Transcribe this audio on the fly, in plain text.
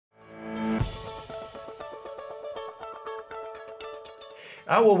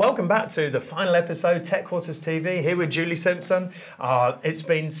Well, welcome back to the final episode, Tech Quarters TV, here with Julie Simpson. It's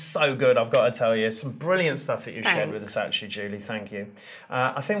been so good, I've got to tell you. Some brilliant stuff that you've shared with us, actually, Julie. Thank you.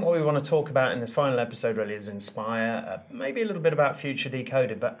 I think what we want to talk about in this final episode really is inspire, maybe a little bit about future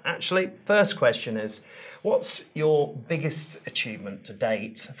Decoded. But actually, first question is, what's your biggest achievement to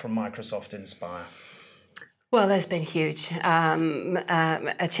date from Microsoft Inspire? Well, there's been huge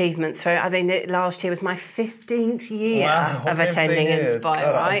achievements for it. I mean, last year was my 15th year of attending Inspire,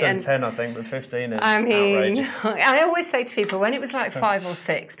 God, right? I've done 10, I think, but 15 is outrageous. I always say to people, when it was like 5 or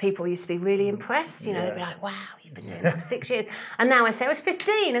 6, people used to be really impressed. You know, they'd be like, wow, you've been doing that 6 years. And now I say, I was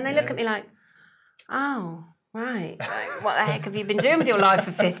 15, and they look at me like, oh, right. Like, what the heck have you been doing with your life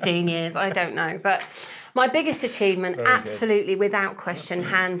for 15 years? I don't know. But my biggest achievement, absolutely, without question,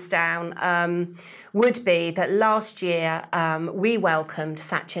 hands down, would be that last year we welcomed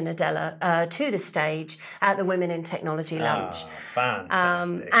Satya Nadella to the stage at the Women in Technology lunch.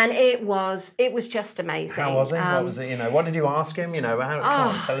 Fantastic. And it was just amazing. How was it? What was it? You know, what did you ask him? You know, come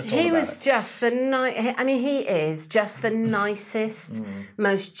on, tell us all about it. He was just the he is just the nicest,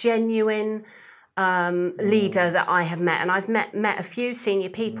 most genuine leader that I have met, and I've met a few senior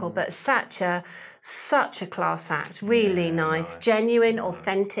people, but Satya, such a class act, really nice, genuine,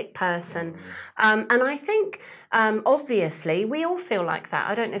 authentic person, and I think obviously we all feel like that.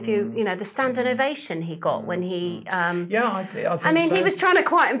 I don't know if you know the standing ovation he got when he I mean so. He was trying to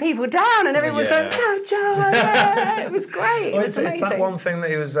quieten people down, and everyone was going, Satya, it was great. Well, it was amazing. It's that one thing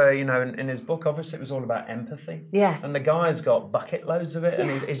that he was you know, in his book, obviously it was all about empathy, and the guy's got bucket loads of it, and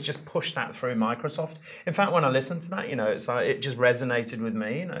he's just pushed that through Microsoft. In fact, when I listened to that, you know, it's like it just resonated with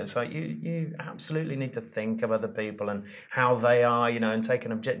me. You know, it's like you absolutely need to think of other people and how they are, you know, and take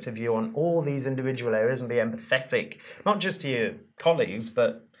an objective view on all these individual areas and be empathetic, not just to your colleagues,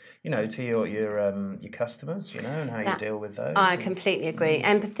 but you know, to your customers, you know, and how you deal with those. I completely agree.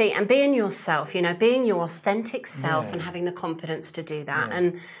 Empathy and being yourself, you know, being your authentic self and having the confidence to do that.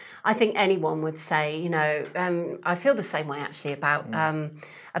 And I think anyone would say, you know, I feel the same way actually about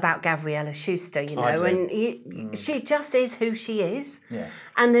Gabriella Schuster, you know, and she just is who she is,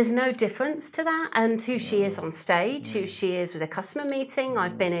 and there's no difference to that, and who she is on stage, who she is with a customer meeting.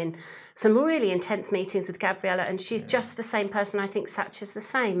 I've been in some really intense meetings with Gabriella, and she's just the same person. I think Satya's the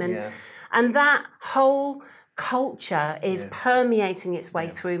same, and that whole culture is permeating its way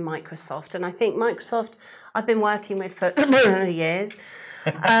through Microsoft, and I think Microsoft, I've been working with for years.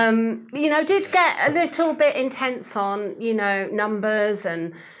 You know, did get a little bit intense on, you know, numbers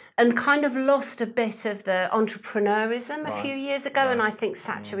and kind of lost a bit of the entrepreneurism a few years ago, and I think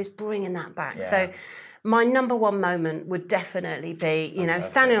Satya is bringing that back. So my number one moment would definitely be, you know,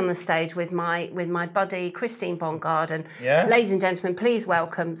 standing on the stage with my buddy Christine Bongard, and ladies and gentlemen, please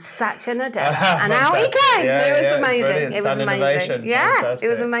welcome Satya Nadella. And out he came. It was amazing. Brilliant. It was amazing. Fantastic. It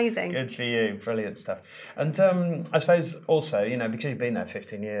was amazing. Good for you. Brilliant stuff. And I suppose also, you know, because you've been there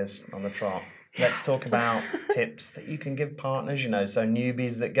 15 years on the trot, let's talk about tips that you can give partners, you know, so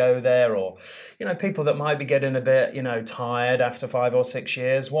newbies that go there, or, you know, people that might be getting a bit, you know, tired after 5 or 6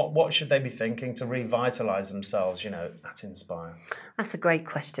 years. What should they be thinking to revitalise themselves, you know, at Inspire? That's a great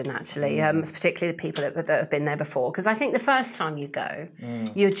question, actually, particularly the people that have been there before, because I think the first time you go,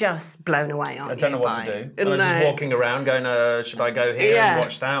 you're just blown away, aren't you? I don't know what to do. I'm just walking around going, should I go here and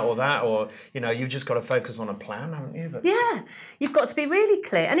watch that or that? Or, you know, you've just got to focus on a plan, haven't you? But you've got to be really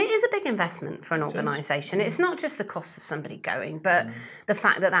clear. And it is a big investment for an organisation. It's not just the cost of somebody going, but the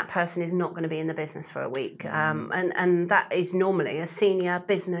fact that that person is not going to be in the business for a week. And that is normally a senior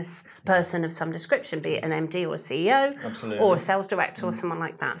business person of some description, be it an MD or a CEO or a sales director or someone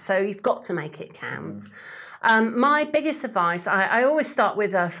like that. So you've got to make it count. My biggest advice, I always start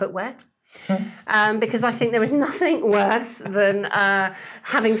with footwear. Because I think there is nothing worse than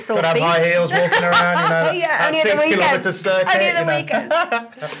having sore feet. Got to have high heels walking around, you know, that 6 kilometre circuit. Only the weekend.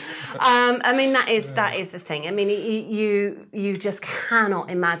 I mean, that is the thing. I mean, you just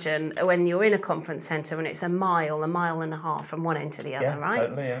cannot imagine when you're in a conference centre and it's a mile and a half from one end to the other, right?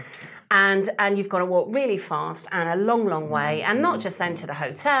 Totally, And you've got to walk really fast and a long way, and not just then to the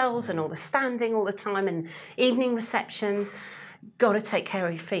hotels and all the standing all the time and evening receptions. Got to take care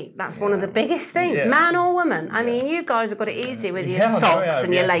of your feet. That's one of the biggest things, man or woman. I mean, you guys have got it easy with your socks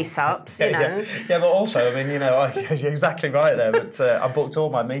and your lace-ups, you know. But also, I mean, you know, you're exactly right there, but I booked all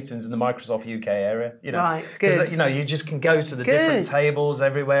my meetings in the Microsoft UK area, you know. Right, good. You know, you just can go to the different tables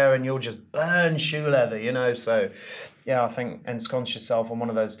everywhere and you'll just burn shoe leather, you know, so, yeah, I think ensconce yourself on one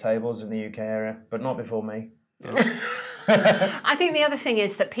of those tables in the UK area, but not before me. I think the other thing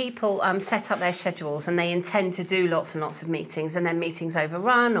is that people set up their schedules and they intend to do lots and lots of meetings, and then meetings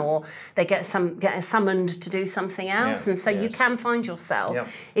overrun, or they get summoned to do something else. And so you can find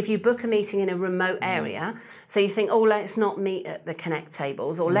yourself, if you book a meeting in a remote area, so you think, oh, let's not meet at the Connect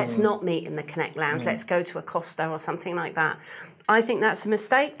tables, or let's not meet in the Connect lounge, let's go to a Costa or something like that. I think that's a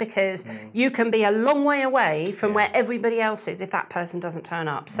mistake, because you can be a long way away from where everybody else is if that person doesn't turn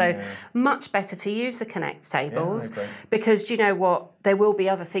up. So much better to use the Connect tables, because do you know what? There will be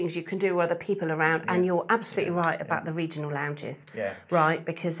other things you can do with other people around, and you're absolutely right about the regional lounges, right?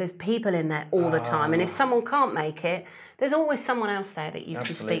 Because there's people in there all the time, and if someone can't make it, there's always someone else there that you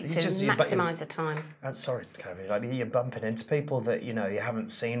can speak to and maximise the time. Sorry, Kobe, like you're bumping into people that you haven't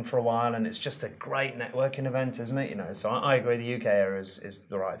seen for a while, and it's just a great networking event, isn't it? So I agree, the UK area is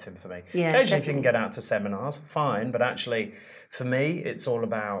the right thing for me. Occasionally, if you can get out to seminars, fine, but actually, for me, it's all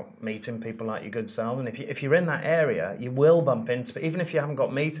about meeting people like your good self. And if you're in that area, you will bump into, even if you haven't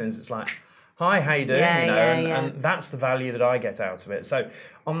got meetings, it's like, hi, how you doing? And that's the value that I get out of it. So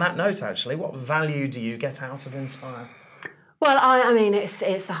on that note, actually, what value do you get out of Inspire? Well, I mean, it's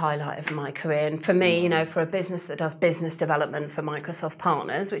the highlight of my career. And for me, for a business that does business development for Microsoft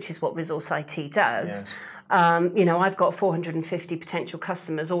partners, which is what Resource IT does, I've got 450 potential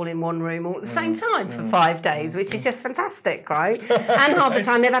customers all in one room all at the same time for 5 days, which is just fantastic, right? And half the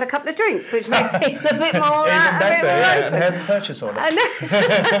time they've had a couple of drinks, which makes it a bit more even better, and there's a purchase order.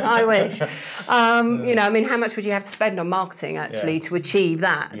 I wish. I mean, how much would you have to spend on marketing, actually, to achieve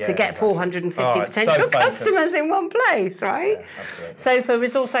that, to get 450 potential customers in one place, right? Yeah, absolutely. So for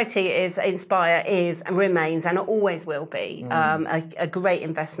Resource IT, Inspire is and remains, and it always will be, a great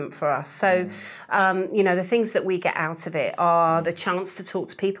investment for us. So, the things that we get out of it are the chance to talk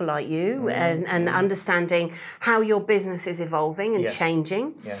to people like you and understanding how your business is evolving and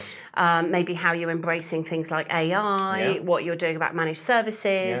changing. Yes. Maybe how you're embracing things like AI, what you're doing about managed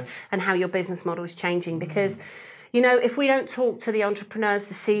services, and how your business model is changing. Because if we don't talk to the entrepreneurs,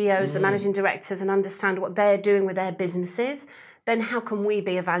 the CEOs, the managing directors, and understand what they're doing with their businesses, then how can we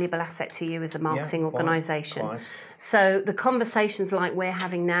be a valuable asset to you as a marketing organisation? So the conversations like we're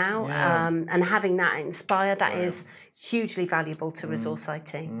having now and having that Inspire, that is hugely valuable to Resource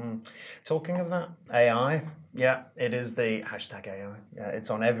IT. Talking of that, AI, it is the hashtag AI. Yeah,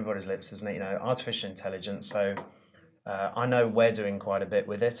 it's on everybody's lips, isn't it? Artificial intelligence. So I know we're doing quite a bit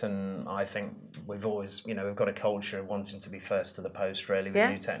with it, and I think we've always, we've got a culture of wanting to be first to the post, really,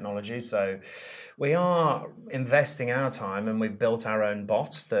 with new technology. So we are investing our time, and we've built our own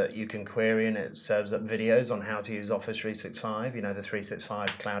bot that you can query, and it serves up videos on how to use Office 365, the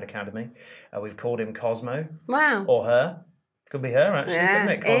 365 Cloud Academy. We've called him Cosmo. Wow. Or her. Could be her, actually, couldn't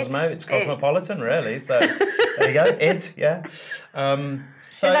it? Cosmo. It's cosmopolitan, really. So there you go.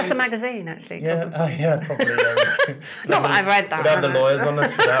 So that's a magazine, actually. Yeah, probably. Not that I've read that. We'd have the lawyers on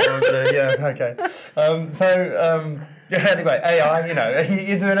us for that one. Okay. Anyway, AI,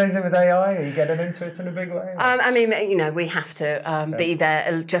 you're doing anything with AI? Are you getting into it in a big way? We have to be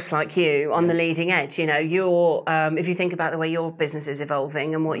there, just like you, on the leading edge. If you think about the way your business is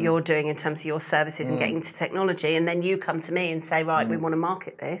evolving and what you're doing in terms of your services and getting into technology, and then you come to me and say, right, we want to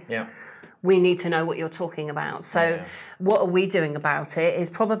market this. Yeah. We need to know what you're talking about. So what are we doing about it is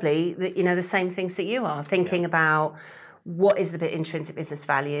probably the same things that you are thinking about. What is the intrinsic business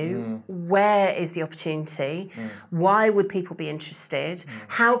value? Where is the opportunity? Why would people be interested?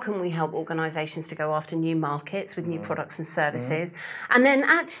 How can we help organisations to go after new markets with new products and services? And then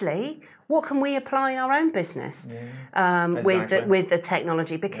actually, what can we apply in our own business with the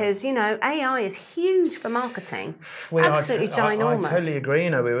technology? Because, AI is huge for marketing. Absolutely ginormous. I totally agree.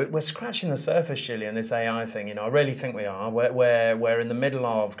 We're scratching the surface, Gillian, this AI thing. I really think we are. We're in the middle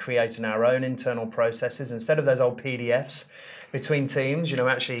of creating our own internal processes. Instead of those old PDFs between teams,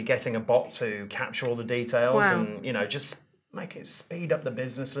 actually getting a bot to capture all the details and, just make it speed up the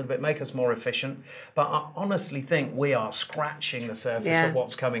business a little bit, make us more efficient. But I honestly think we are scratching the surface of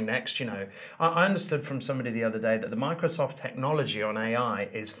what's coming next. I understood from somebody the other day that the Microsoft technology on AI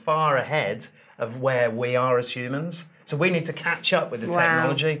is far ahead of where we are as humans. So we need to catch up with the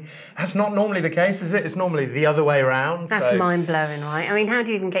technology. That's not normally the case, is it? It's normally the other way around. That's mind-blowing, right? I mean, how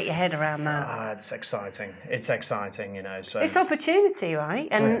do you even get your head around that? It's exciting. It's exciting, So it's opportunity, right?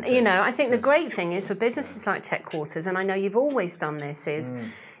 And, I think the great thing is for businesses like Tech Quarters, and I know you've always done this, is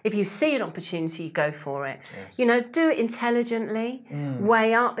if you see an opportunity, you go for it. Yes. Do it intelligently,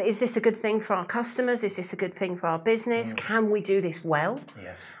 weigh up, is this a good thing for our customers? Is this a good thing for our business? Can we do this well?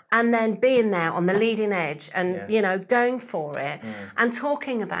 Yes. And then being there on the leading edge and, going for it and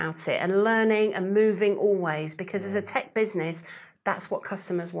talking about it and learning and moving always, because as a tech business, That's what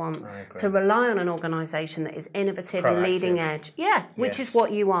customers want. To rely on an organisation that is innovative and leading edge. Yeah, which is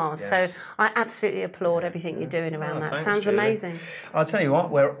what you are. Yes. So I absolutely applaud everything you're doing around that. Thanks, sounds amazing. I'll tell you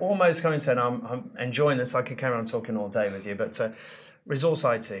what, we're almost coming to an end. I'm enjoying this. I could carry on talking all day with you, but Resource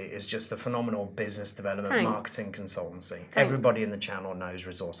IT is just a phenomenal business development marketing consultancy. Everybody in the channel knows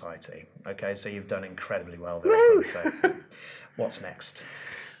Resource IT. Okay, so you've done incredibly well there. So, what's next?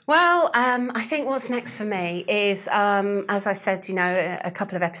 Well, I think what's next for me is, as I said, you know, a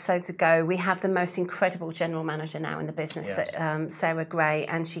couple of episodes ago, we have the most incredible general manager now in the business, Sarah Gray,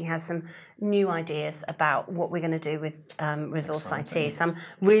 and she has some new ideas about what we're going to do with Resource IT. So I'm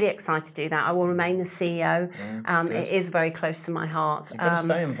really excited to do that. I will remain the CEO. It is very close to my heart. You've got to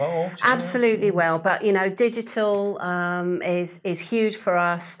stay involved. Absolutely will. But, you know, digital is huge for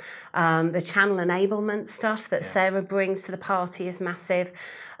us. The channel enablement stuff that Sarah brings to the party is massive.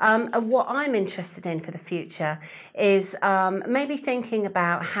 What I'm interested in for the future is maybe thinking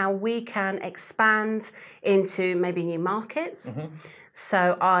about how we can expand into maybe new markets.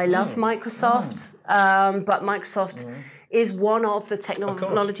 So I love Microsoft, but Microsoft is one of the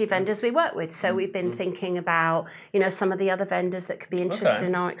technology vendors we work with. So we've been thinking about, you know, some of the other vendors that could be interested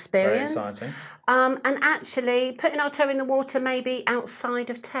in our experience. Very exciting. And actually putting our toe in the water maybe outside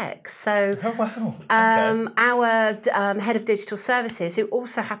of tech. So our head of digital services, who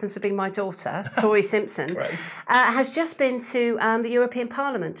also happens to be my daughter, Tori Simpson, has just been to the European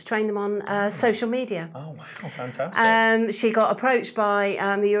Parliament to train them on social media. Oh, wow, fantastic. She got approached by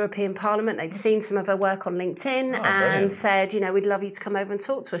the European Parliament. They'd seen some of her work on LinkedIn and said, you know, we'd love you to come over and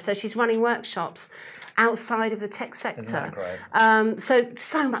talk to us. So she's running workshops outside of the tech sector. Isn't that great?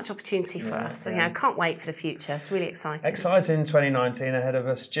 So much opportunity for us. So, I can't wait for the future. It's really exciting. Exciting 2019 ahead of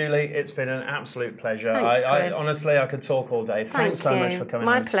us. Julie, it's been an absolute pleasure. Thanks, I honestly, I could talk all day. Thanks so much for coming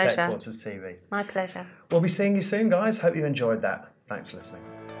on to Tech Quarters TV. My pleasure. We'll be seeing you soon, guys. Hope you enjoyed that. Thanks for listening.